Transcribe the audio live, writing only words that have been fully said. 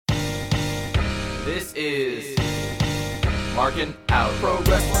This is Markin Out. Pro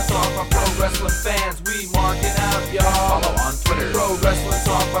Wrestling Talk by Pro Wrestling fans. We marking out, y'all. Follow on Twitter. Pro Wrestling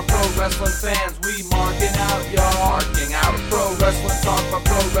Talk by Pro Wrestling fans. We marking out, y'all. Marking Out. Pro Wrestling Talk by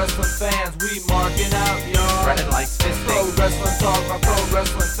Pro Wrestling fans. We marking out, y'all. Brennan likes fisting. Pro Wrestling Talk by Pro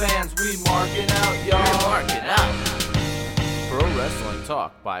Wrestling fans. We marking out, y'all. We're marking out. Pro Wrestling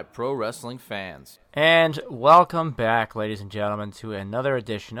Talk by Pro Wrestling fans. And welcome back, ladies and gentlemen, to another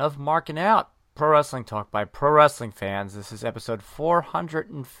edition of Markin Out, Pro Wrestling Talk by Pro Wrestling fans. This is episode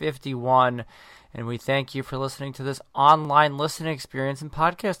 451, and we thank you for listening to this online listening experience in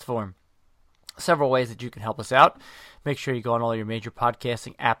podcast form. Several ways that you can help us out. Make sure you go on all your major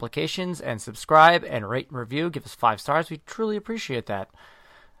podcasting applications and subscribe and rate and review. Give us 5 stars. We truly appreciate that.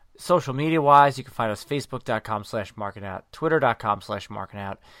 Social media-wise, you can find us Facebook.com/markinout,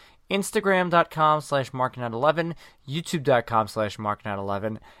 Twitter.com/markinout, Instagram.com/markinout11,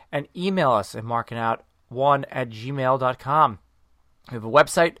 YouTube.com/markinout11, and email us at markinout1@gmail.com. We have a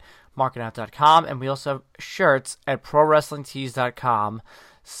website, markinout.com, and we also have shirts at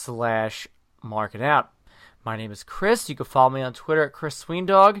prowrestlingtees.com/markinout. My name is Chris. You can follow me on Twitter at Chris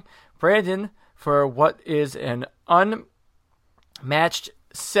Sweendog. Brandon, for what is an unmatched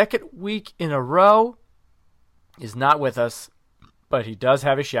second week in a row, is not with us, but he does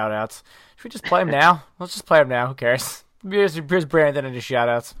have his shout-outs. Should we just play him now? Let's just play him now. Who cares? Here's Brandon and his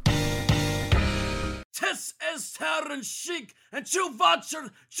shout-outs. This is Terran Sheik, and you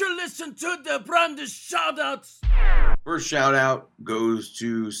listen to the Brandon shout-outs. First shout-out goes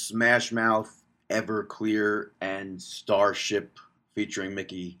to Smash Mouth, Everclear, and Starship featuring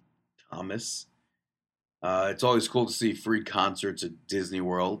Mickey Thomas. It's always cool to see free concerts at Disney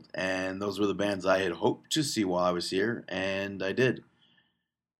World, and those were the bands I had hoped to see while I was here, and I did.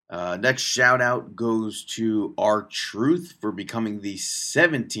 Next shout-out goes to R-Truth for becoming the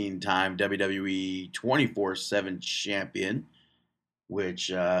 17-time WWE 24/7 champion, which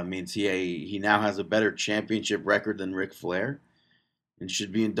means he now has a better championship record than Ric Flair, and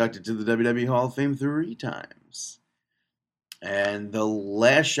should be inducted to the WWE Hall of Fame 3 times. And the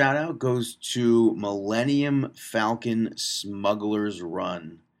last shout-out goes to Millennium Falcon Smuggler's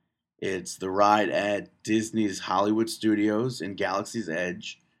Run. It's the ride at Disney's Hollywood Studios in Galaxy's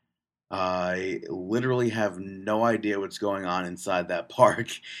Edge. I literally have no idea what's going on inside that park,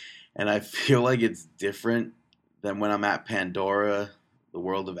 and I feel like it's different than when I'm at Pandora, the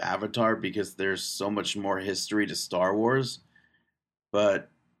world of Avatar, because there's so much more history to Star Wars. But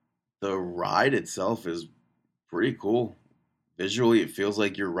the ride itself is pretty cool. Visually, it feels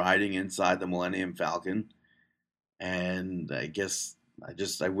like you're riding inside the Millennium Falcon, and I guess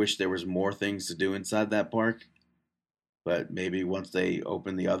I wish there was more things to do inside that park, but maybe once they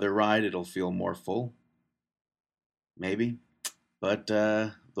open the other ride, it'll feel more full. Maybe. But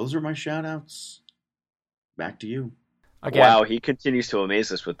those are my shout-outs. Back to you. Again. Wow, he continues to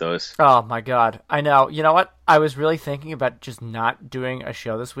amaze us with those. Oh, my God. I know. You know what? I was really thinking about just not doing a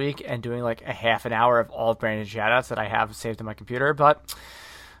show this week and doing like a half an hour of all of Brandon's shoutouts that I have saved in my computer, but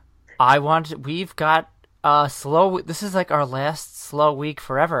we've got this is like our last slow week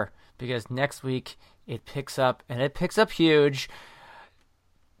forever, because next week it picks up, and it picks up huge.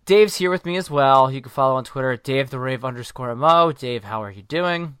 Dave's here with me as well. You can follow on Twitter at DaveTheRave_MO. Dave, how are you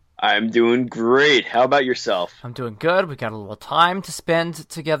doing? I'm doing great. How about yourself? I'm doing good. We got a little time to spend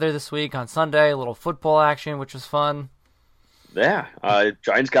together this week on Sunday. A little football action, which was fun. Yeah,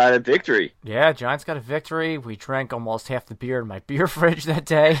 Giants got a victory. Yeah, Giants got a victory. We drank almost half the beer in my beer fridge that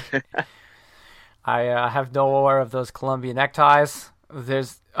day. I have no more of those Columbia neckties.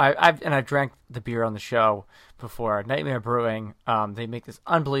 I've drank the beer on the show before. Nightmare Brewing. They make this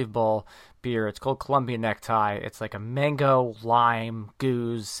unbelievable beer. It's called Columbia Necktie. It's like a mango, lime,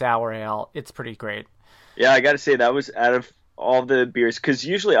 goose, sour ale. It's pretty great. Yeah, I got to say that was out of all the beers, because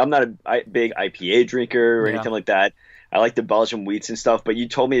usually I'm not a big IPA drinker or anything like that. I like the Belgian wheats and stuff, but you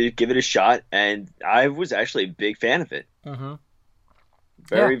told me to give it a shot, and I was actually a big fan of it. Mm-hmm.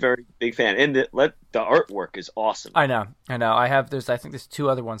 Very big fan. And the artwork is awesome. I know. I think there's 2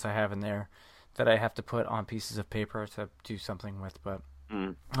 other ones I have in there that I have to put on pieces of paper to do something with. But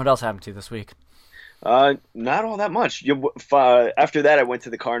what else happened to you this week? Not all that much. After that, I went to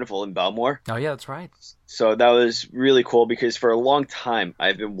the carnival in Belmore. Oh, yeah, that's right. So that was really cool, because for a long time,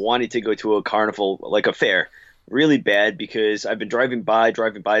 I've been wanting to go to a carnival, like a fair, really bad, because I've been driving by.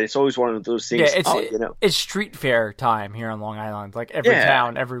 It's always one of those things. Yeah, it's street fair time here on Long Island. Like every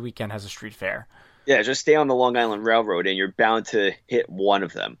town, every weekend has a street fair. Yeah, just stay on the Long Island Railroad, and you're bound to hit one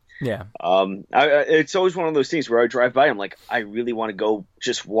of them. Yeah. It's always one of those things where I drive by, I'm like, I really want to go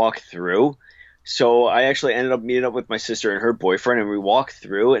just walk through. So I actually ended up meeting up with my sister and her boyfriend, and we walked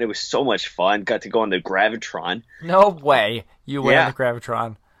through, and it was so much fun. Got to go on the Gravitron. No way you went Yeah. on the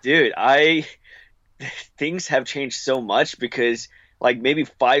Gravitron. Dude, things have changed so much because like maybe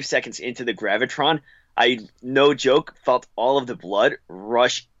 5 seconds into the Gravitron, I, no joke, felt all of the blood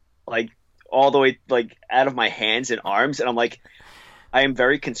rush like all the way like out of my hands and arms, and I'm like, I am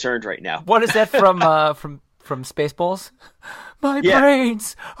very concerned right now. What is that from Spaceballs? My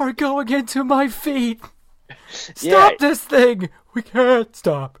brains are going into my feet. Stop this thing! We can't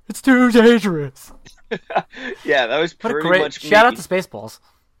stop. It's too dangerous. Yeah, that was What a pretty great much shout out me. to Spaceballs.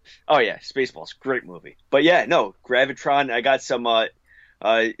 Oh yeah, Spaceballs, great movie. But yeah, no, Gravitron. I got some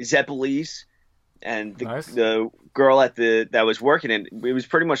Zeppelis, and Nice. the girl that was working, and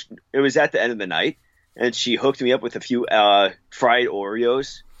it was at the end of the night, and she hooked me up with a few fried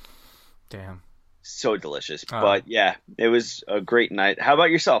Oreos. Damn. So delicious. Oh. But yeah, it was a great night. How about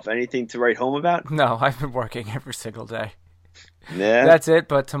yourself? Anything to write home about? No, I've been working every single day. Yeah. That's it.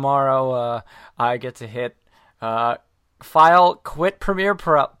 But tomorrow, I get to hit file quit Premiere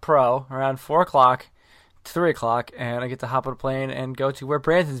Pro around 4:00, 3:00, and I get to hop on a plane and go to where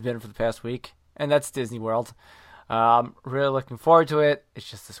Brandon's been for the past week, and that's Disney World. Really looking forward to it. It's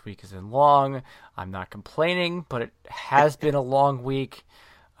just this week has been long. I'm not complaining, but it has been a long week.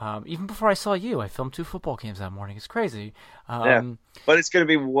 Even before I saw you, I filmed 2 football games that morning. It's crazy. Yeah. But it's going to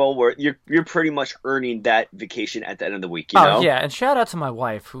be well worth. You're pretty much earning that vacation at the end of the week. You know? Yeah, and shout out to my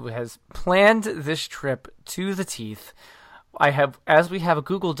wife who has planned this trip to the teeth. As we have a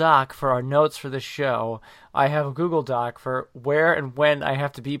Google Doc for our notes for this show, I have a Google Doc for where and when I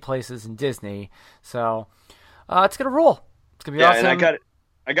have to be places in Disney. So it's gonna roll. It's gonna be awesome. And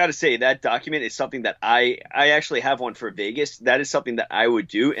I got to say that document is something that I actually have one for Vegas. That is something that I would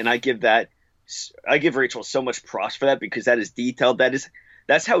do, and I give Rachel so much props for that because that is detailed.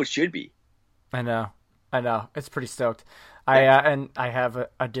 That's how it should be. I know. It's pretty stoked. And I have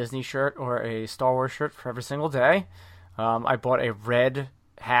a Disney shirt or a Star Wars shirt for every single day. I bought a red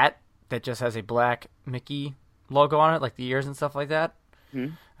hat that just has a black Mickey logo on it, like the ears and stuff like that. Hmm.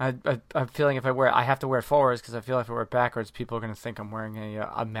 I'm feeling if I have to wear it forwards because I feel if I wear it backwards, people are going to think I'm wearing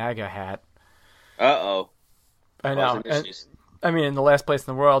a MAGA hat. Uh-oh. I know. Causing issues. I mean, in the last place in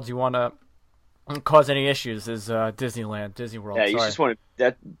the world you want to cause any issues is Disneyland, Disney World. Yeah, you just want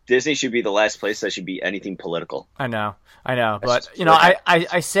that Disney should be the last place that should be anything political. I know. That's But,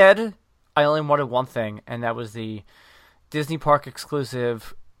 I said I only wanted one thing, and that was the Disney Park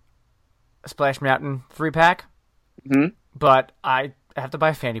exclusive Splash Mountain 3-pack. Hmm. But I have to buy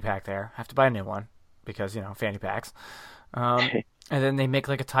a fanny pack there. I have to buy a new one because, fanny packs. And then they make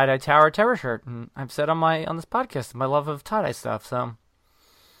like a tie-dye Tower of Terror shirt. And I've said on this podcast my love of tie-dye stuff. So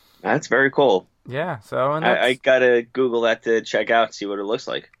That's very cool. yeah. So and I gotta Google that to check out, see what it looks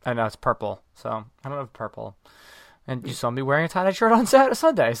like. I know it's purple. So I don't have purple. And you saw me wearing a tie-dye shirt on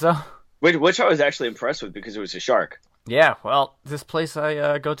Sunday. So Which I was actually impressed with because it was a shark. yeah. Well, this place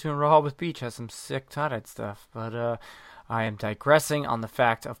I go to in Rehoboth Beach has some sick tie-dyed stuff. But I am digressing on the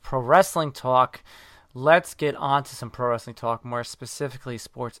fact of pro wrestling talk. Let's get on to some pro wrestling talk, more specifically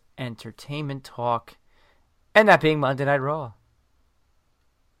sports entertainment talk, and that being Monday Night Raw.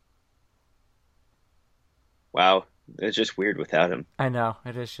 Wow, it's just weird without him. I know,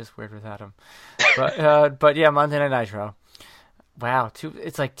 it is just weird without him. But yeah, Monday Night Nitro. Wow,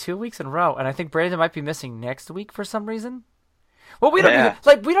 it's like 2 weeks in a row, and I think Brandon might be missing next week for some reason. Well, we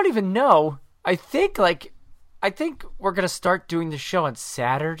don't even know. I think we're gonna start doing the show on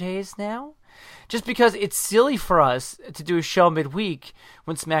Saturdays now. Just because it's silly for us to do a show midweek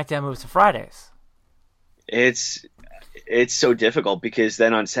when SmackDown moves to Fridays. It's so difficult because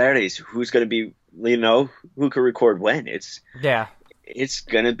then on Saturdays, who's going to be, who can record when? It's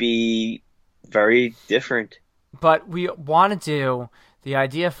going to be very different. But we want to do, the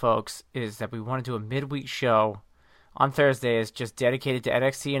idea, folks, is that we want to do a midweek show on Thursdays just dedicated to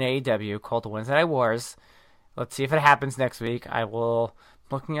NXT and AEW called the Wednesday Night Wars. Let's see if it happens next week.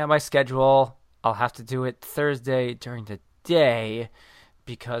 Looking at my schedule, I'll have to do it Thursday during the day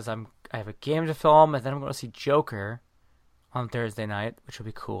because I have a game to film, and then I'm going to see Joker on Thursday night, which will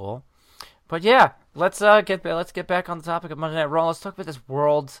be cool. But yeah, let's get back on the topic of Monday Night Raw. Let's talk about this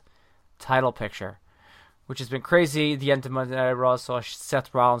world title picture, which has been crazy. The end of Monday Night Raw saw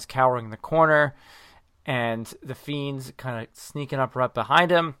Seth Rollins cowering in the corner, and the Fiends kind of sneaking up right behind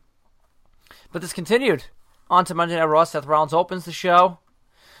him. But this continued on to Monday Night Raw. Seth Rollins opens the show,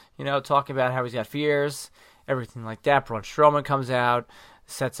 talking about how he's got fears, everything like that. Braun Strowman comes out,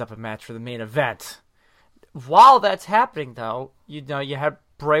 sets up a match for the main event. While that's happening, though, you had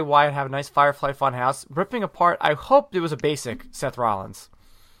Bray Wyatt have a nice Firefly Funhouse, ripping apart, I hope it was a basic Seth Rollins.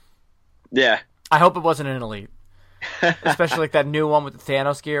 Yeah, I hope it wasn't an Elite. Especially like that new one with the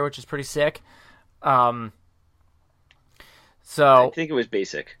Thanos gear, which is pretty sick. So I think it was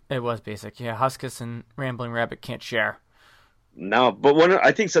basic. It was basic. Yeah, Huskus and Rambling Rabbit can't share. No, but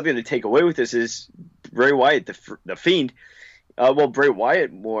I think something to take away with this is Bray Wyatt, the Fiend. Bray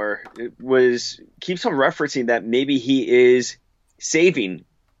Wyatt keeps on referencing that maybe he is saving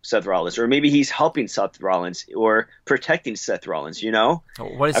Seth Rollins, or maybe he's helping Seth Rollins or protecting Seth Rollins. You know,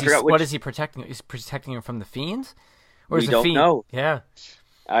 what is he protecting? Is he protecting him from the Fiends? Or we don't know. Yeah,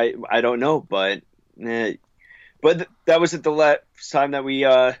 I don't know, but that wasn't the last time that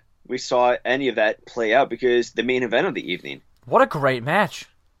we saw any of that play out, because the main event of the evening. What a great match!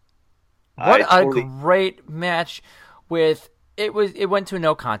 Great match with. It went to a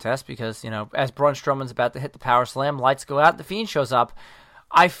no contest because, as Braun Strowman's about to hit the power slam, lights go out, the Fiend shows up.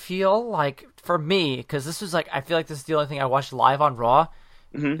 I feel like, for me, because this was I feel like this is the only thing I watched live on Raw,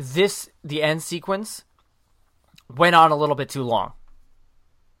 the end sequence went on a little bit too long.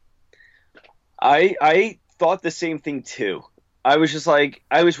 I thought the same thing too. I was just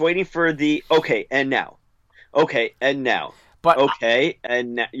I was waiting for the, okay, and now. Okay, and now. But okay,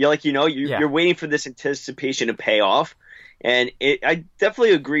 and now. You're waiting for this anticipation to pay off. And I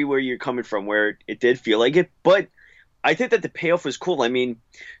definitely agree where you're coming from, where it did feel like it. But I think that the payoff was cool. I mean,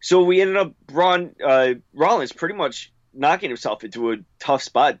 so we ended up Rollins pretty much knocking himself into a tough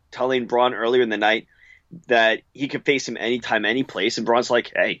spot, telling Braun earlier in the night that he could face him anytime, any place. And Braun's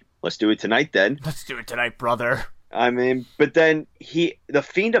like, hey, let's do it tonight then. Let's do it tonight, brother. I mean, but then the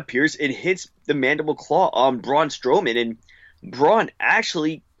Fiend appears and hits the mandible claw on Braun Strowman, and Braun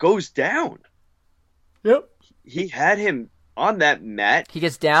actually goes down. Yep. He had him on that mat. He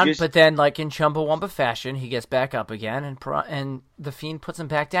gets down, but then, like in Chumbawamba fashion, he gets back up again, and the Fiend puts him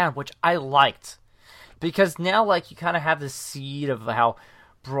back down, which I liked. Because now, you kind of have the seed of how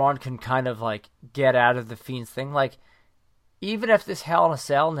Braun can kind of, get out of the Fiend's thing. Even if this Hell in a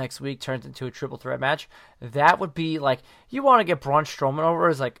Cell next week turns into a triple threat match, that would be, you want to get Braun Strowman over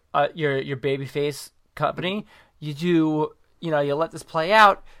as, your babyface company. You do, you let this play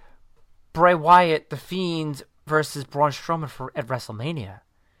out. Bray Wyatt, the Fiend, versus Braun Strowman at WrestleMania,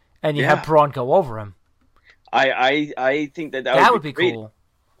 and you have Braun go over him. I think that would be great. Cool,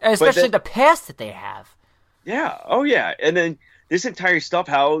 and especially the past that they have. Yeah. Oh yeah. And then this entire stuff,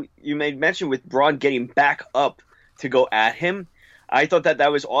 how you made mention with Braun getting back up to go at him. I thought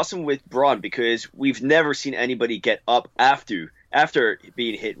that was awesome with Braun, because we've never seen anybody get up after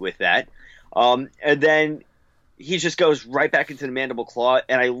being hit with that. And then he just goes right back into the mandible claw,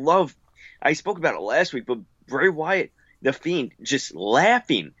 and I spoke about it last week, but Bray Wyatt, the Fiend, just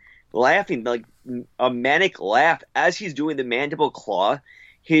laughing like a manic laugh as he's doing the mandible claw.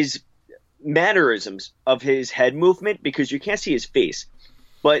 His mannerisms of his head movement, because you can't see his face,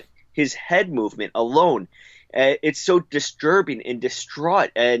 but his head movement alone, it's so disturbing and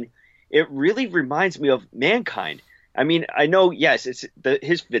distraught, and it really reminds me of Mankind. I mean, I know, yes, it's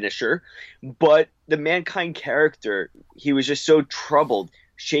his finisher, but the Mankind character, he was just so troubled,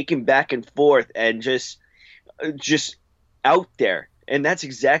 shaking back and forth, and just out there. And that's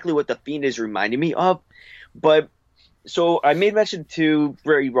exactly what the Fiend is reminding me of. But so I made mention to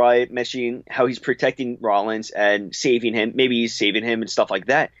Bray Wyatt, mentioning how he's protecting Rollins and saving him. Maybe he's saving him and stuff like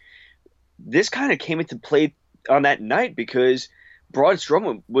that. This kind of came into play on that night, because Braun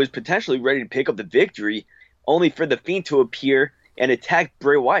Strowman was potentially ready to pick up the victory, only for the Fiend to appear and attack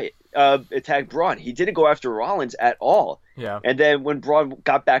Bray Wyatt, attack Braun. He didn't go after Rollins at all. Yeah. And then when Braun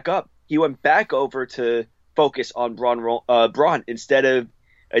got back up, he went back over to focus on Braun instead of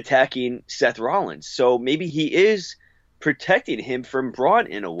attacking Seth Rollins. So maybe he is protecting him from Braun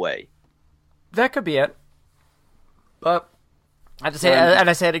in a way. That could be it. But I have to say, and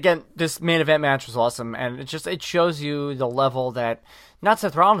I say it again, this main event match was awesome, and it shows you the level that not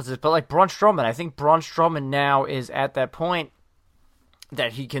Seth Rollins is, but Braun Strowman. I think Braun Strowman now is at that point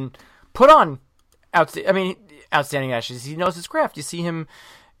that he can put on outstanding matches. He knows his craft. You see him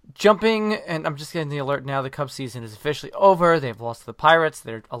jumping, and I'm just getting the alert now. The Cubs season is officially over. They've lost to the Pirates.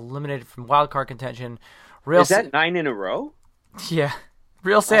 They're eliminated from wildcard contention. Is that 9 in a row? Yeah.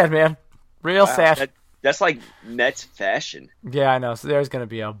 Real sad, man. Real sad. That's like Mets fashion. Yeah, I know. So there's going to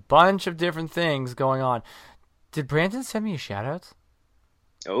be a bunch of different things going on. Did Brandon send me a shout-out?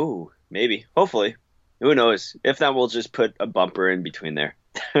 Oh, maybe. Hopefully. Who knows? If not, we'll just put a bumper in between there.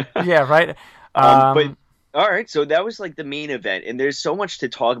 Yeah, right? But all right, so that was the main event, and there's so much to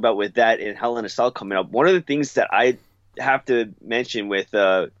talk about with that and Hell in a Cell coming up. One of the things that I have to mention with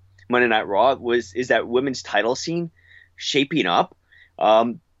Monday Night Raw is that women's title scene shaping up,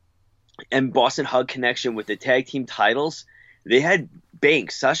 and Boston Hug connection with the tag team titles. they had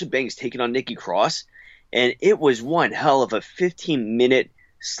Sasha Banks taking on Nikki Cross, and it was one hell of a 15-minute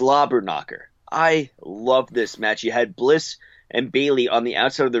slobber knocker. I loved this match. You had Bliss and Bayley on the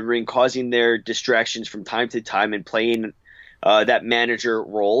outside of the ring causing their distractions from time to time and playing that manager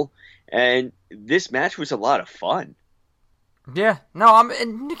role. And this match was a lot of fun. Yeah, no,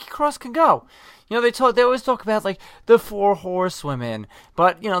 and Nikki Cross can go. They always talk about like the 4 horsewomen,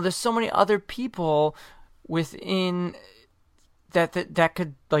 but there's so many other people within that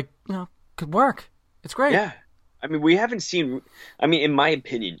could could work. It's great. Yeah, I mean, in my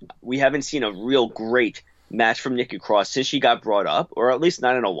opinion, we haven't seen a real great match from Nikki Cross since she got brought up, or at least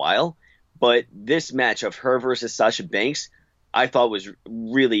not in a while. But this match of her versus Sasha Banks, I thought was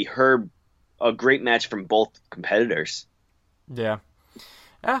really a great match from both competitors. Yeah,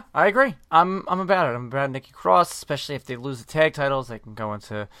 I agree. I'm about it. I'm about Nikki Cross, especially if they lose the tag titles, they can go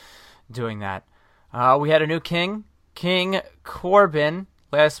into doing that. We had a new king, King Corbin.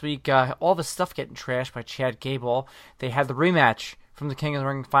 Last week, all the stuff getting trashed by Chad Gable. They had the rematch from the King of the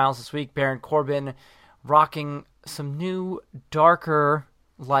Ring finals this week. Baron Corbin rocking some new, darker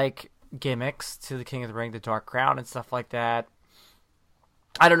gimmicks to the King of the Ring, the Dark Crown and stuff like that.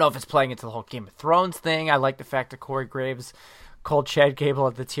 I don't know if it's playing into the whole Game of Thrones thing. I like the fact that Corey Graves called Chad Gable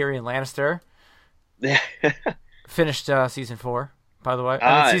the Tyrion Lannister. Finished season 4, by the way.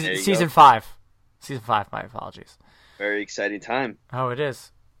 Season 5. Season 5, my apologies. Very exciting time. Oh, it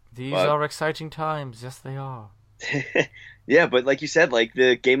is. These are exciting times. Yes, they are. Yeah, but like you said, like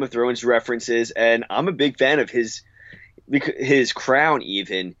the Game of Thrones references, and I'm a big fan of his crown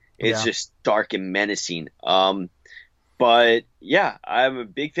even. It's just dark and menacing. But yeah, I'm a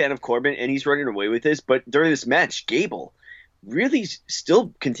big fan of Corbin, and he's running away with this. But during this match, Gable really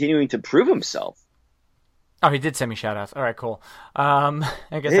still continuing to prove himself. Oh, he did send me shout-outs. All right, cool. I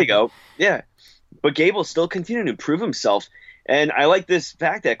guess there you go. Yeah. But Gable still continuing to prove himself. And I like this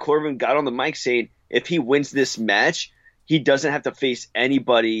fact that Corbin got on the mic saying if he wins this match, he doesn't have to face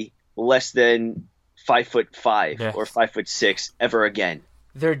anybody less than 5'5" or 5'6" ever again.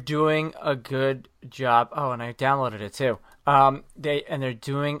 They're doing a good job. Oh, and I downloaded it too. They're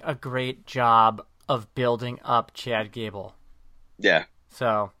doing a great job of building up Chad Gable. Yeah.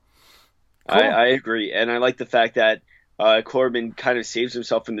 So cool. I agree, and I like the fact that Corbin kind of saves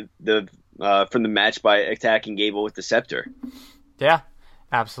himself from the match by attacking Gable with the scepter. Yeah,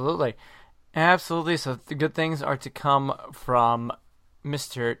 absolutely. So the good things are to come from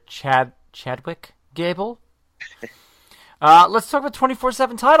Mr. Chadwick Gable. Let's talk about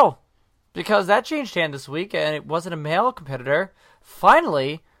 24/7 title, because that changed hand this week, and it wasn't a male competitor.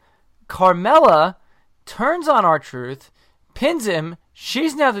 Finally, Carmella turns on R-Truth, pins him.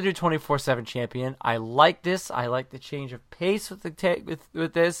 She's now the new 24/7 champion. I like this. I like the change of pace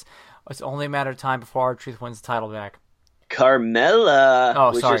with this. It's only a matter of time before R-Truth wins the title back. Carmella.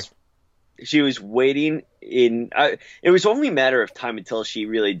 Oh, sorry. She was waiting in. It was only a matter of time until she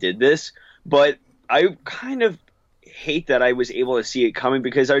really did this, but I kind of hate that I was able to see it coming,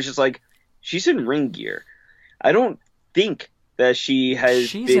 because I was just like, she's in ring gear. I don't think that she's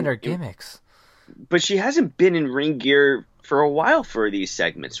in her gimmicks. But she hasn't been in ring gear for a while for these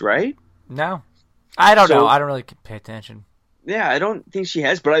segments, right? No. I don't know. I don't really pay attention. Yeah, I don't think she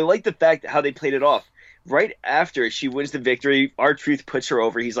has, but I like the fact how they played it off. Right after she wins the victory, R-Truth puts her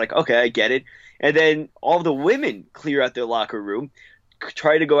over. He's like, okay, I get it. And then all the women clear out their locker room,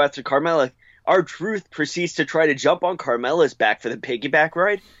 try to go after Carmella. R-Truth proceeds to try to jump on Carmella's back for the piggyback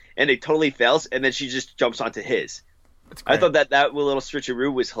ride, and it totally fails, and then she just jumps onto his. I thought that little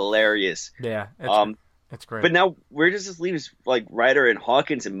switcheroo was hilarious. Yeah, it's great. But now, where does this leave us? Like Ryder and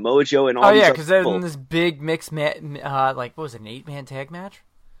Hawkins and Mojo and all these because they're in this big mixed what was it, an 8-man tag match?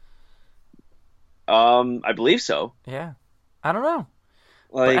 I believe so. Yeah. I don't know.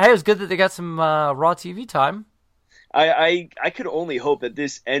 But, hey, it was good that they got some Raw TV time. I could only hope that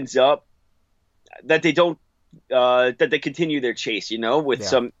this ends up that they don't that they continue their chase, with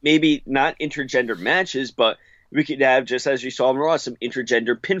some maybe not intergender matches, but we could have, just as you saw in Raw, some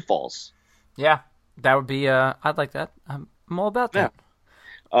intergender pinfalls. Yeah, that would be. I'd like that. I'm all about that.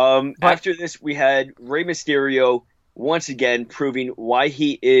 Yeah. After this, we had Rey Mysterio once again proving why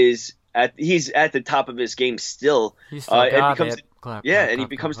he's at the top of his game still. He's still got it. And he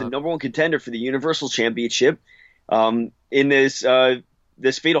becomes the number one contender for the Universal Championship in this Fatal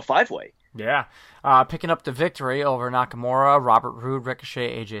 5-Way. Yeah. Picking up the victory over Nakamura, Robert Roode,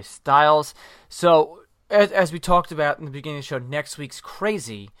 Ricochet, AJ Styles. So, as we talked about in the beginning of the show, next week's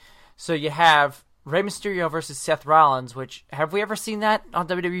crazy. So you have Rey Mysterio versus Seth Rollins, which, have we ever seen that on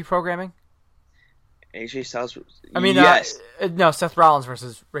WWE programming? AJ Styles? Yes. No, Seth Rollins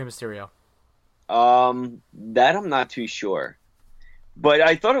versus Rey Mysterio. That I'm not too sure. But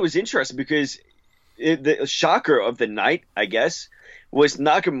I thought it was interesting because the shocker of the night, I guess, was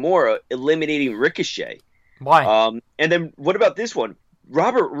Nakamura eliminating Ricochet. Why? And then what about this one?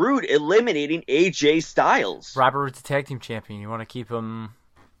 Robert Roode eliminating AJ Styles. Robert Roode's a tag team champion. You want to keep him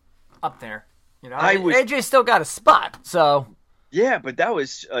up there. AJ still got a spot, so... Yeah, but that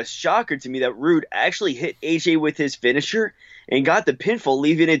was a shocker to me that Roode actually hit AJ with his finisher and got the pinfall,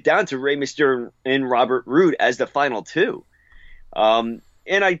 leaving it down to Rey Mysterio and Robert Roode as the final two. And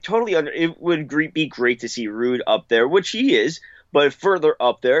I totally it would be great to see Roode up there, which he is, but further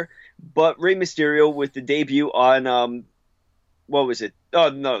up there. But Rey Mysterio with the debut on what was it? Oh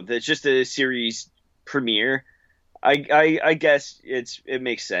no, that's just a series premiere. I guess it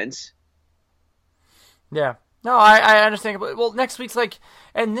makes sense. Yeah. No, I understand. Well, next week's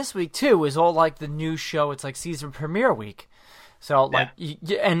and this week too is all the new show. It's season premiere week. So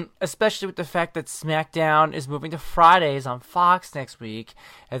and especially with the fact that SmackDown is moving to Fridays on Fox next week,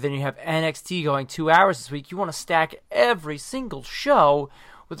 and then you have NXT going 2 hours this week. You want to stack every single show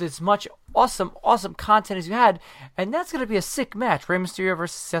with as much awesome content as you had, and that's going to be a sick match. Rey Mysterio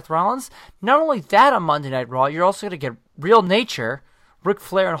versus Seth Rollins. Not only that on Monday Night Raw, you're also going to get Real Nature, Ric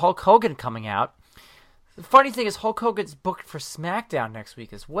Flair and Hulk Hogan coming out. The funny thing is Hulk Hogan's booked for SmackDown next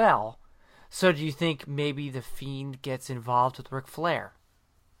week as well. So do you think maybe The Fiend gets involved with Ric Flair?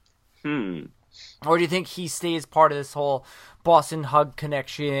 Or do you think he stays part of this whole Boston Hug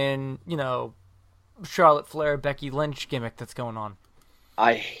connection, Charlotte Flair, Becky Lynch gimmick that's going on?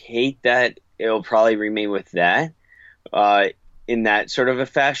 I hate that it'll probably remain with that in that sort of a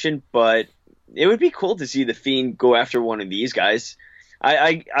fashion, but it would be cool to see The Fiend go after one of these guys.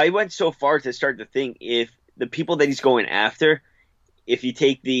 I went so far to start to think if the people that he's going after, if you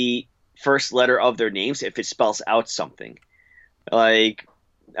take the first letter of their names, if it spells out something. I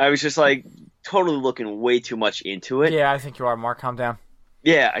was just totally looking way too much into it. Yeah, I think you are, Mark. Calm down.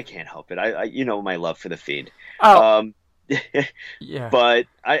 Yeah, I can't help it. I my love for The Fiend. Oh. Yeah. But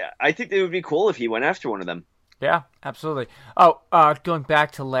I think it would be cool if he went after one of them. Yeah, absolutely. Oh, going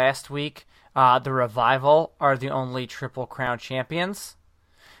back to last week, the Revival are the only Triple Crown champions.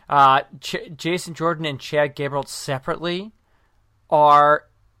 Jason Jordan and Chad Gable separately are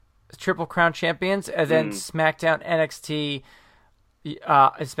Triple Crown champions, and then SmackDown NXT.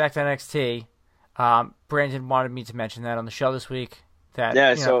 Brandon wanted me to mention that on the show this week.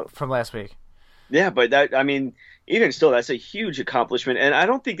 From last week. Yeah, but even still, that's a huge accomplishment, and I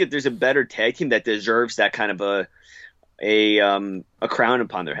don't think that there's a better tag team that deserves that kind of a crown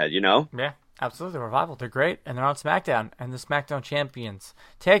upon their head. Yeah. Absolutely, the Revival. They're great, and they're on SmackDown, and the SmackDown champions,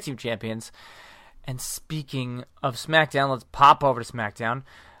 tag team champions. And speaking of SmackDown, let's pop over to SmackDown.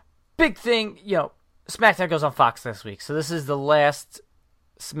 Big thing, SmackDown goes on Fox this week, so this is the last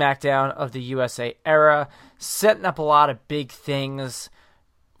SmackDown of the USA era, setting up a lot of big things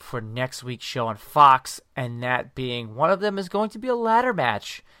for next week's show on Fox, and that being one of them is going to be a ladder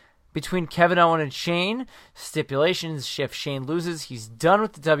match between Kevin Owens and Shane. Stipulations: if Shane loses, he's done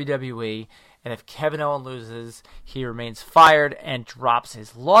with the WWE. And if Kevin Owens loses, he remains fired and drops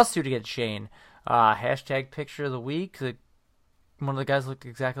his lawsuit against Shane. Hashtag picture of the week. One of the guys looked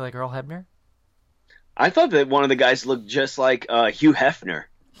exactly like Earl Hebner. I thought that one of the guys looked just like Hugh Hefner.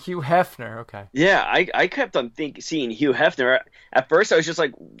 Hugh Hefner, okay. Yeah, I kept on seeing Hugh Hefner. At first, I was just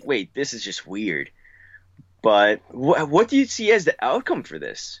like, wait, this is just weird. But what do you see as the outcome for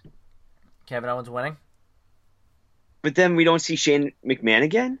this? Kevin Owens winning. But then we don't see Shane McMahon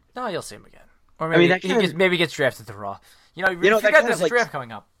again? No, you'll see him again. Or maybe he gets drafted to Raw. You forget there's a draft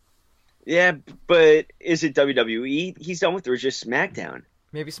coming up. Yeah, but is it WWE he's done with, or just SmackDown?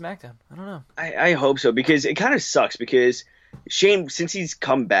 Maybe SmackDown. I don't know. I hope so, because it kind of sucks, because Shane, since he's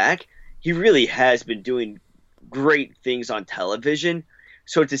come back, he really has been doing great things on television.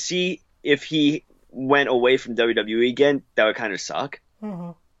 So to see if he went away from WWE again, that would kind of suck.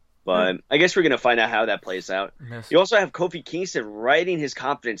 Mm-hmm. But I guess we're going to find out how that plays out. Yes. You also have Kofi Kingston riding his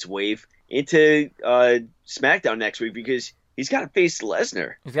confidence wave into SmackDown next week, because he's got to face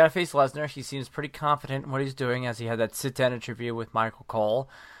Lesnar. He's got to face Lesnar. He seems pretty confident in what he's doing, as he had that sit-down interview with Michael Cole.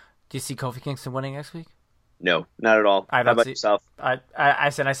 Do you see Kofi Kingston winning next week? No, not at all. How about yourself? I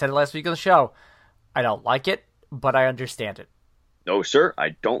said it last week on the show. I don't like it, but I understand it. No, sir,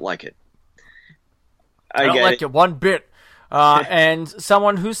 I don't like it. I don't like it one bit. And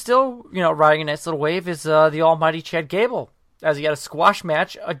someone who's still, riding a nice little wave is the almighty Chad Gable, as he had a squash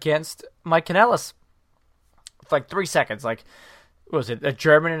match against Mike Kanellis. For 3 seconds. What was it, a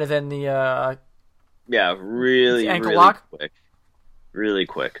German and then the... really ankle lock? Quick. Really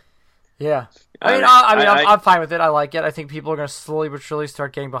quick. Yeah. I'm fine with it. I like it. I think people are going to slowly but surely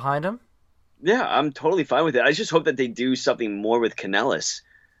start getting behind him. Yeah, I'm totally fine with it. I just hope that they do something more with Kanellis.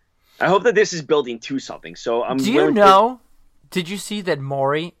 I hope that this is building to something. So I'm Do you willing know? Did you see that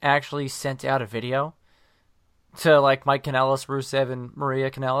Maury actually sent out a video to like Mike Kanellis, Rusev, and Maria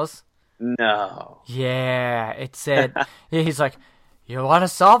Kanellis? No. Yeah, it said he's like, "You want to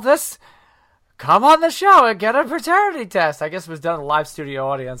solve this? Come on the show and get a paternity test." I guess it was done in a live studio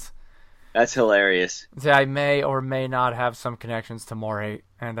audience. That's hilarious. So I may or may not have some connections to Maury,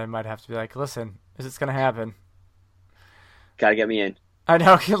 and I might have to be like, "Listen, is this going to happen?" Gotta get me in. I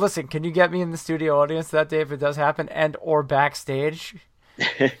know. Listen, can you get me in the studio audience that day if it does happen, and or backstage?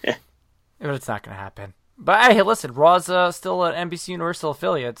 But it's not going to happen. But hey, listen, Raw's still an NBC Universal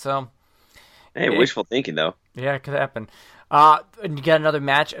affiliate, so Hey, wishful thinking, though. yeah, it could happen. And you got another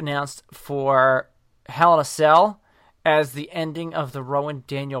match announced for Hell in a Cell as the ending of the Rowan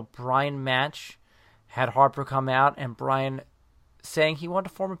Daniel Bryan match. Had Harper come out and Bryan saying he wanted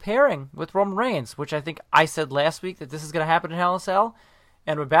to form a pairing with Roman Reigns, which I think I said last week that this is going to happen in Hell in a Cell,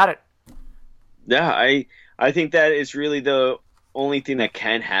 and we're about it. Yeah, I think that is really the only thing that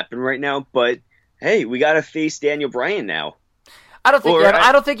can happen right now. But hey, we got to face Daniel Bryan now. I don't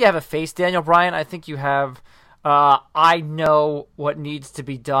think you have a face Daniel Bryan. I think you have. I know what needs to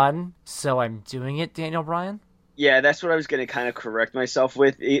be done, so I'm doing it, Daniel Bryan. Yeah, that's what I was going to kind of correct myself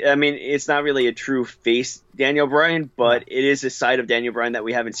with. I mean, it's not really a true face Daniel Bryan, but it is a side of Daniel Bryan that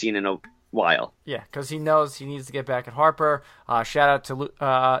we haven't seen in a while. Yeah, because he knows he needs to get back at Harper. Shout out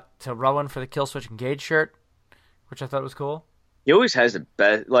to Rowan for the Killswitch Engage shirt, which I thought was cool. He always has the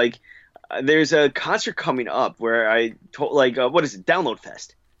best. Like, there's a concert coming up where I told, like, what is it? Download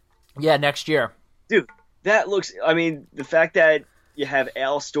Fest. Yeah, next year. Dude, that looks. I mean, the fact that you have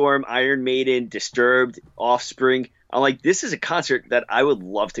Alstorm, Iron Maiden, Disturbed, Offspring. I'm like, this is a concert that I would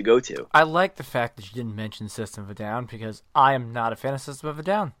love to go to. I like the fact that you didn't mention System of a Down because I am not a fan of System of a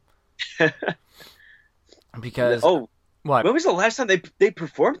Down. Because what? When was the last time they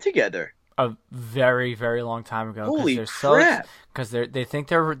performed together? A very, very long time ago. Holy crap! Because they think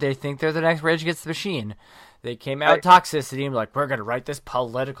they're the next Rage Against the Machine. They came out with Toxicity and like, we're gonna write this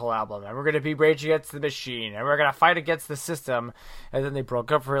political album and we're gonna be Rage Against the Machine and we're gonna fight against the system. And then they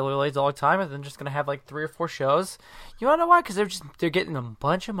broke up for a really long time and then just gonna have like 3 or 4 shows. You wanna know why? Because they're getting a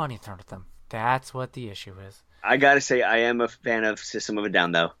bunch of money thrown at them. That's what the issue is. I gotta say, I am a fan of System of a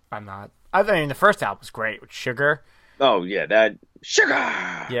Down, though. I'm not. I mean, the first album was great with Sugar. Oh yeah, that Sugar.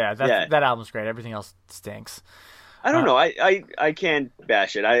 Yeah, that album's great. Everything else stinks. I don't know. I can't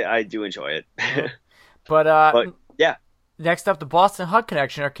bash it. I do enjoy it. But yeah. Next up, the Boston Hug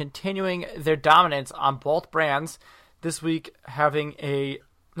Connection are continuing their dominance on both brands this week, having a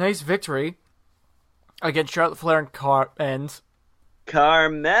nice victory against Charlotte Flair and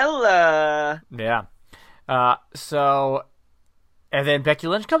Carmella. Yeah. And then Becky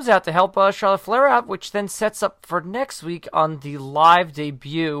Lynch comes out to help Charlotte Flair out, which then sets up for next week on the live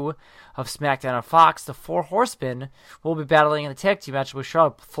debut of SmackDown on Fox. The 4 Horsemen will be battling in a tag team match with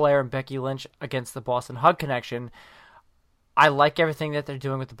Charlotte Flair and Becky Lynch against the Boston Hug Connection. I like everything that they're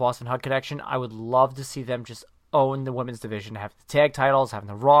doing with the Boston Hug Connection. I would love to see them just own the women's division, have the tag titles, having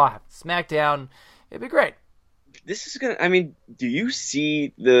the Raw, have the SmackDown. It'd be great. This is gonna. I mean, do you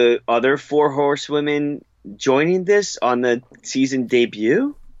see the other 4 Horsewomen joining this on the season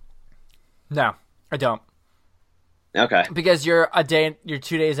debut? No, I don't. Okay. Because you're 2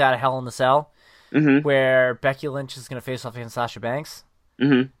 days out of Hell in the Cell, where Becky Lynch is going to face off against Sasha Banks.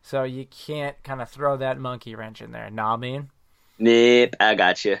 Mm-hmm. So you can't kind of throw that monkey wrench in there. Know what I mean? Nope, I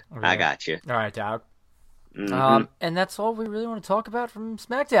got you. Okay. I got you. All right, dog. Mm-hmm. And that's all we really want to talk about from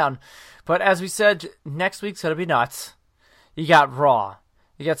SmackDown. But as we said, next week's going to be nuts. You got Raw.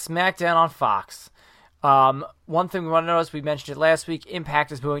 You got SmackDown on Fox. One thing we want to notice, we mentioned it last week,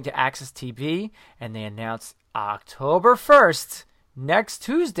 Impact is moving to Access TV, and they announced October 1st, next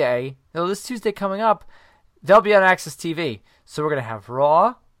Tuesday, this Tuesday coming up, they'll be on Access TV. So we're going to have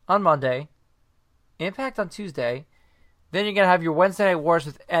Raw on Monday, Impact on Tuesday, then you're going to have your Wednesday Night Wars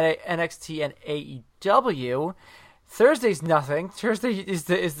with NXT and AEW. Thursday's nothing. Thursday is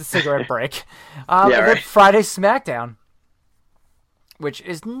the cigarette break. And then Friday, SmackDown, which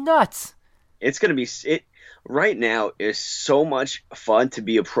is nuts. It's going to be right now is so much fun to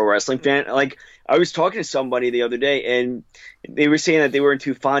be a pro wrestling fan. Like, I was talking to somebody the other day, and they were saying that they weren't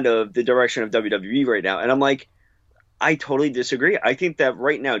too fond of the direction of WWE right now. And I'm like, I totally disagree. I think that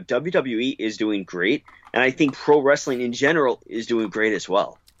right now WWE is doing great, and I think pro wrestling in general is doing great as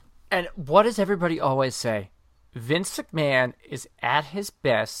well. And what does everybody always say? Vince McMahon is at his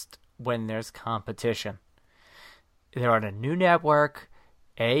best when there's competition. They're on a new network.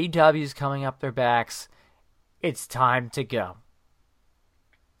 AEW's coming up their backs. It's time to go.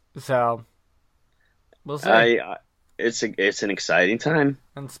 So, We'll see. It's an exciting time.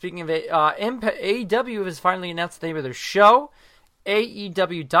 And speaking of AEW has finally announced the name of their show,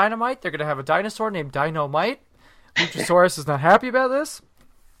 AEW Dynamite. They're going to have a dinosaur named Dynamite. Luchasaurus is not happy about this.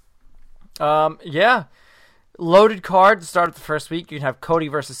 Yeah. Loaded card to start of the first week. You can have Cody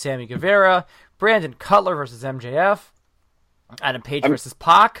versus Sammy Guevara, Brandon Cutler versus MJF, Adam Page versus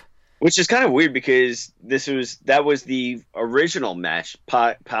Pac. Which is kind of weird because that was the original match,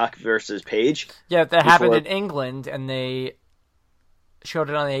 Pac versus Page. Yeah, that happened in England, and they showed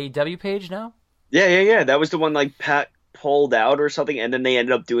it on the AEW page now? Yeah. That was the one like Pac pulled out or something, and then they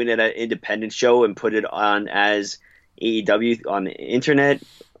ended up doing it at an independent show and put it on as AEW on the internet.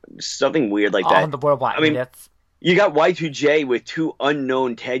 Something weird like that. On the worldwide. I mean, you got Y2J with two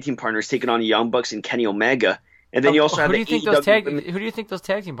unknown tag team partners taking on the Young Bucks and Kenny Omega. And then you also have who do AEW... you think those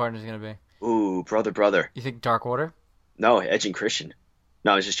tag team partners are going to be? Ooh, brother. You think Dark Order? No, Edge and Christian.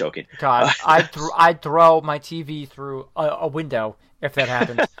 No, I was just joking. God, I'd throw my TV through a window if that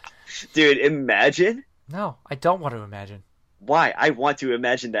happened. Dude, imagine. No, I don't want to imagine. Why? I want to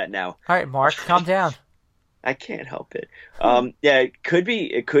imagine that now. All right, Mark, calm down. I can't help it. Yeah, it could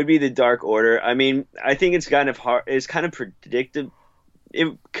be the Dark Order. I mean, I think it's kind of hard. It's kind of predictive.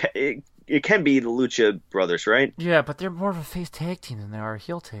 It can be the Lucha Brothers, right? Yeah, but they're more of a face tag team than they are a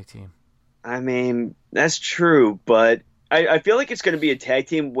heel tag team. I mean, that's true, but I feel like it's going to be a tag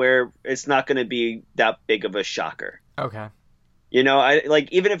team where it's not going to be that big of a shocker. Okay. You know,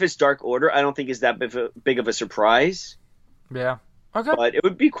 even if it's Dark Order, I don't think it's that big of a surprise. Yeah. Okay. But it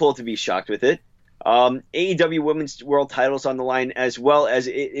would be cool to be shocked with it. AEW Women's World Titles on the line as well as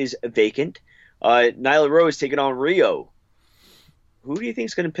it is vacant. Nyla Rose taking on Rio. Who do you think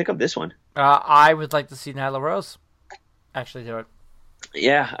is going to pick up this one? I would like to see Nyla Rose actually do it.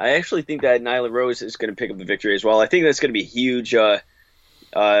 Yeah, I actually think that Nyla Rose is going to pick up the victory as well. I think that's going to be a huge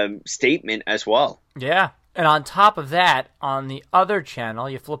statement as well. Yeah. And on top of that, on the other channel,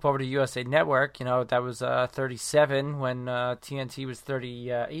 you flip over to USA Network. You know, that was 37 when TNT was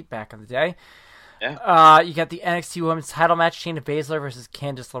 38 back in the day. Yeah. You got the NXT Women's title match, Shayna Baszler versus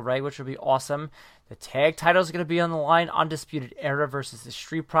Candice LeRae, which would be awesome. The tag titles are going to be on the line, Undisputed Era versus the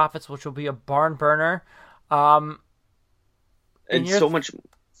Street Profits, which will be a barn burner. And so much more.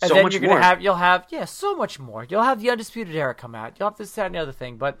 You'll have so much more. You'll have the Undisputed Era come out. You'll have this, that, and the other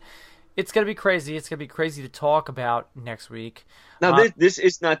thing, but it's going to be crazy. It's going to be crazy to talk about next week. Now, this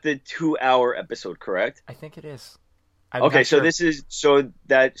is not the 2-hour episode, correct? I think it is. Okay, so so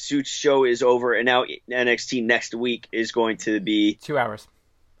that Suits show is over, and now NXT next week is going to be 2 hours.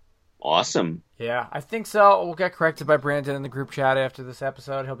 Awesome. Yeah, I think so. We'll get corrected by Brandon in the group chat after this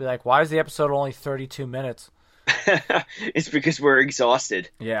episode. He'll be like, "Why is the episode only 32 minutes?" It's because we're exhausted.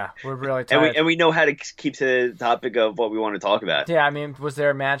 Yeah, we're really tired. And we know how to keep to the topic of what we want to talk about. Yeah, I mean, was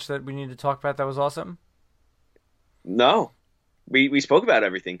there a match that we needed to talk about that was awesome? No. We spoke about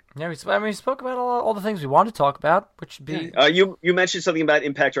everything. Yeah, we spoke about all the things we wanted to talk about, which would be... You mentioned something about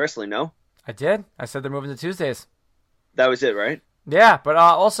Impact Wrestling, no? I did. I said they're moving to Tuesdays. That was it, right? Yeah, but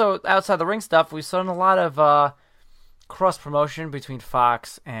also outside the ring stuff, we've seen a lot of cross-promotion between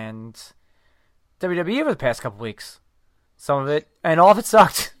Fox and WWE over the past couple weeks. Some of it, and all of it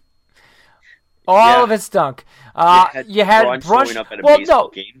sucked. All of it stunk. You had Braun up at a baseball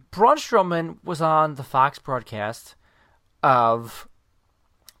game. Braun Strowman was on the Fox broadcast of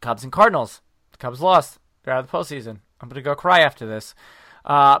Cubs and Cardinals. The Cubs lost. They're out of the postseason. I'm going to go cry after this.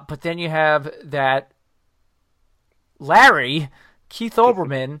 But then you have that Larry, Keith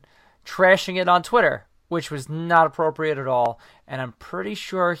Olbermann, trashing it on Twitter, which was not appropriate at all. And I'm pretty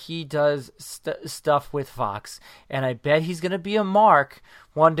sure he does stuff with Fox. And I bet he's going to be a mark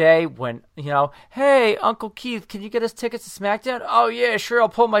one day when, hey, Uncle Keith, can you get us tickets to SmackDown? Oh, yeah, sure, I'll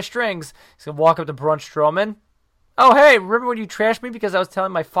pull my strings. He's going to walk up to Braun Strowman. Oh, hey, remember when you trashed me because I was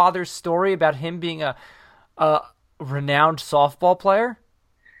telling my father's story about him being a renowned softball player?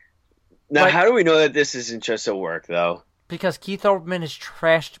 Now, how do we know that this isn't just a work, though? Because Keith Olbermann has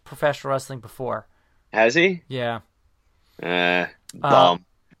trashed professional wrestling before. Has he? Yeah. Dumb.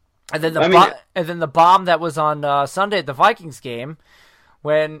 And then the bomb that was on Sunday at the Vikings game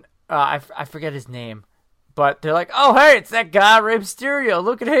when I forget his name. But they're like, oh, hey, it's that guy, Rey Mysterio.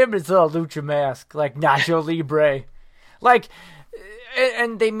 Look at him in his little lucha mask. Like Nacho Libre.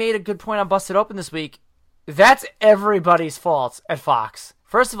 And they made a good point on Busted Open this week. That's everybody's fault at Fox.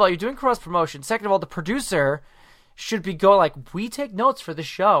 First of all, you're doing cross-promotion. Second of all, the producer should be going like, we take notes for the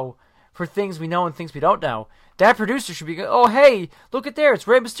show for things we know and things we don't know. That producer should be going, oh, hey, look at there. It's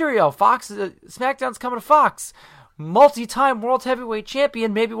Rey Mysterio. SmackDown's coming to Fox. Multi-time world heavyweight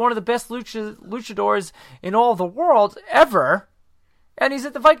champion, maybe one of the best luchadors in all the world ever, and he's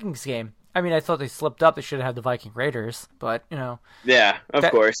at the Vikings game. I mean, I thought they slipped up. They should have had the Viking Raiders, but Yeah, of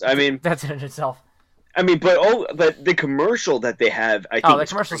course. I mean, that's in itself. I mean, but the commercial that they have, I think, the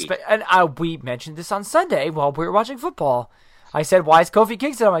commercial. And we mentioned this on Sunday while we were watching football. I said, "Why is Kofi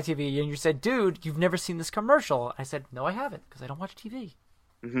Kingston on my TV?" And you said, "Dude, you've never seen this commercial." I said, "No, I haven't, because I don't watch TV."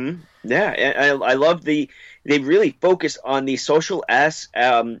 Mm-hmm. Yeah, and I love they really focus on the social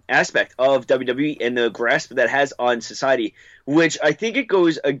aspect of WWE and the grasp that has on society, which I think it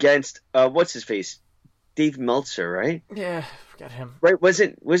goes against what's his face, Dave Meltzer, right? Yeah, forgot him. Right?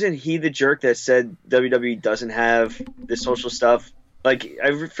 Wasn't he the jerk that said WWE doesn't have the social stuff? Like,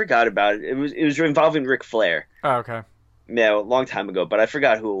 I forgot about it. It was involving Ric Flair. Oh, okay. Yeah, a long time ago, but I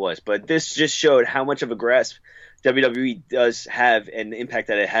forgot who it was. But this just showed how much of a grasp WWE does have and the impact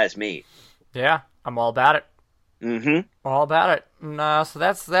that it has made. Yeah, I'm all about it. Mm-hmm. All about it. So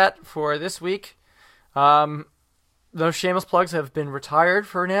that's that for this week. Those shameless plugs have been retired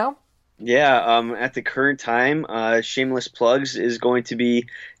for now. Yeah, at the current time, Shameless Plugs is going to be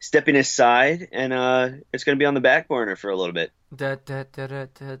stepping aside, and it's going to be on the back burner for a little bit. No,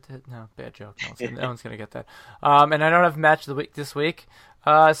 bad joke. No one's going to get that. And I don't have match of the week this week,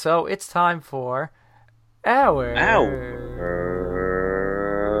 so it's time for our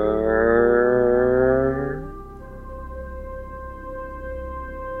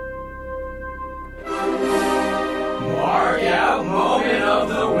Markout moment of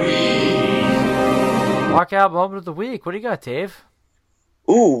the week. Markout moment of the week. What do you got, Dave?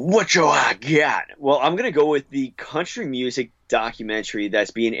 Ooh, what you I got? Well, I'm going to go with the country music documentary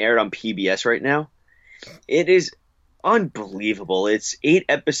that's being aired on PBS right now. It is unbelievable. It's 8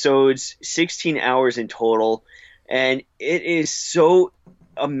 episodes, 16 hours in total, and it is so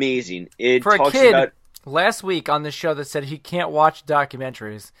amazing. It For talks a kid, about last week on the show that said he can't watch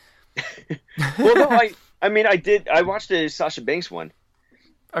documentaries. Well, no, I mean, I watched the Sasha Banks one.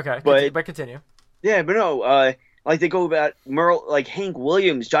 Okay, but continue. Yeah, but no, like they go about Merle, like Hank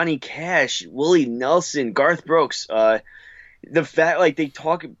Williams, Johnny Cash, Willie Nelson, Garth Brooks. The fact, like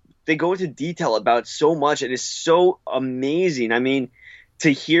they go into detail about so much. It is so amazing. I mean, to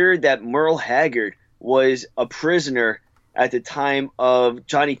hear that Merle Haggard was a prisoner at the time of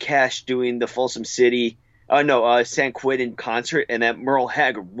Johnny Cash doing the Folsom City, San Quentin concert, and that Merle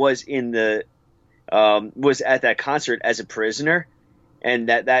Haggard was was at that concert as a prisoner, and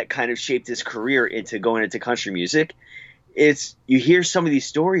that kind of shaped his career into going into country music. You hear some of these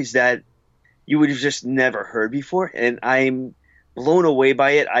stories that you would have just never heard before, and I'm blown away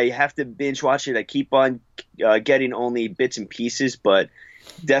by it. I have to binge watch it. I keep on getting only bits and pieces, but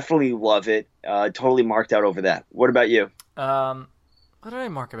definitely love it. Totally marked out over that. What about you? What did I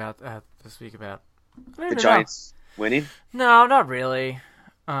mark about this week about? The Giants winning? No, not really.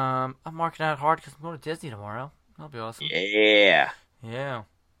 I'm marking out hard because I'm going to Disney tomorrow. That'll be awesome. Yeah. Yeah.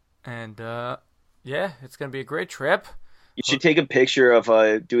 And, it's going to be a great trip. You should take a picture of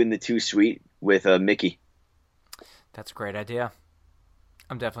doing the 2 suite with Mickey. That's a great idea.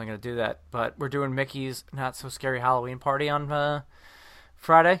 I'm definitely going to do that. But we're doing Mickey's Not So Scary Halloween party on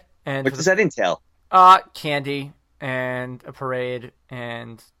Friday. And what does that entail? Candy and a parade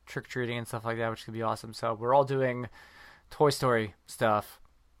and trick-or-treating and stuff like that, which could be awesome. So we're all doing Toy Story stuff.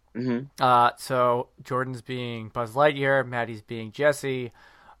 Mm-hmm. So Jordan's being Buzz Lightyear, Maddie's being Jessie,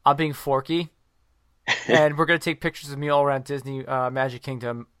 I'm being Forky, and we're going to take pictures of me all around Disney Magic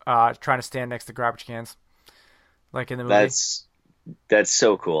Kingdom trying to stand next to garbage cans, like in the movie. That's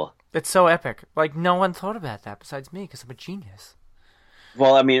so cool. It's so epic. Like, no one thought about that besides me because I'm a genius.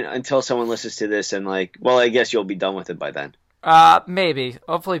 Well, I mean, until someone listens to this and I guess you'll be done with it by then. Maybe.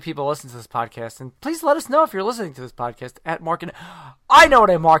 Hopefully people listen to this podcast. And please let us know if you're listening to this podcast at Markin. I know what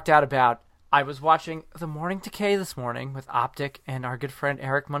I marked out about. I was watching The Morning Decay this morning with Optic and our good friend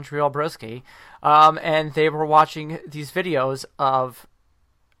Eric Montreal Broski. And they were watching these videos of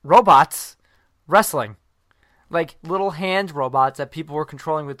robots wrestling. Like little hand robots that people were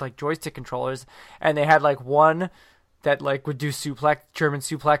controlling with like joystick controllers. And they had like one that like would do German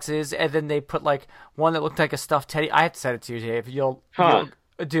suplexes, and then they put like one that looked like a stuffed teddy. I have to send it to you, Dave.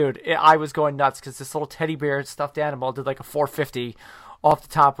 Dude, I was going nuts because this little teddy bear stuffed animal did like a 450 off the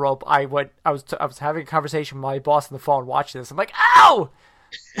top rope. I was having a conversation with my boss on the phone watching this. I'm like, ow!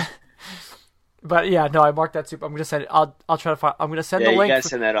 But yeah, no, I marked that soup. I'm gonna send it. I'll try to find. I'm gonna send the link. You gotta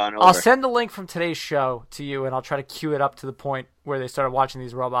send that on over. I'll send the link from today's show to you, and I'll try to cue it up to the point where they started watching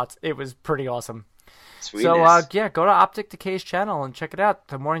these robots. It was pretty awesome. Sweetness. So, go to Optic Decay's channel and check it out.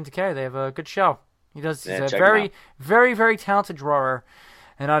 The Morning Decay. They have a good show. He's a very, very, very talented drawer.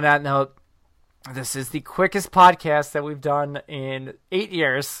 And on that note, this is the quickest podcast that we've done in 8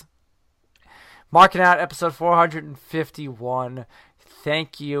 years. Marking out episode 451.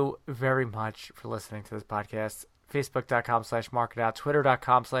 Thank you very much for listening to this podcast. Facebook.com/markinout,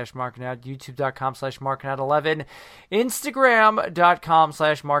 Twitter.com/markinout, YouTube.com/markinout11,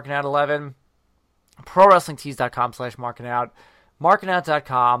 Instagram.com/markinout11, ProWrestlingTees.com/markinout,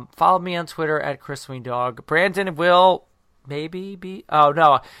 markinout.com. Follow me on Twitter at ChrisWeendog. Brandon will maybe be... Oh,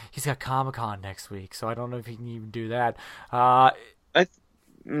 no. He's got Comic-Con next week, so I don't know if he can even do that. I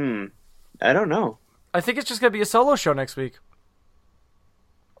don't know. I think it's just going to be a solo show next week.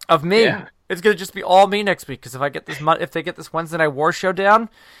 Of me. Yeah. It's going to just be all me next week, because if they get this Wednesday Night War show down,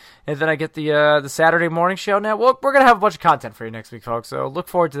 and then I get the Saturday morning show now, we're going to have a bunch of content for you next week, folks. So look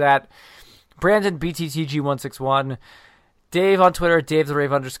forward to that. Brandon, BTTG161. Dave on Twitter,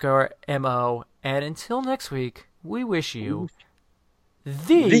 DaveTheRave_MO. And until next week, we wish you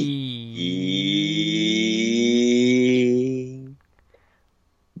the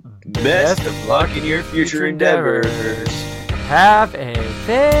best of luck in your future endeavors. Have a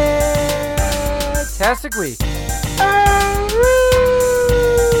fantastic week.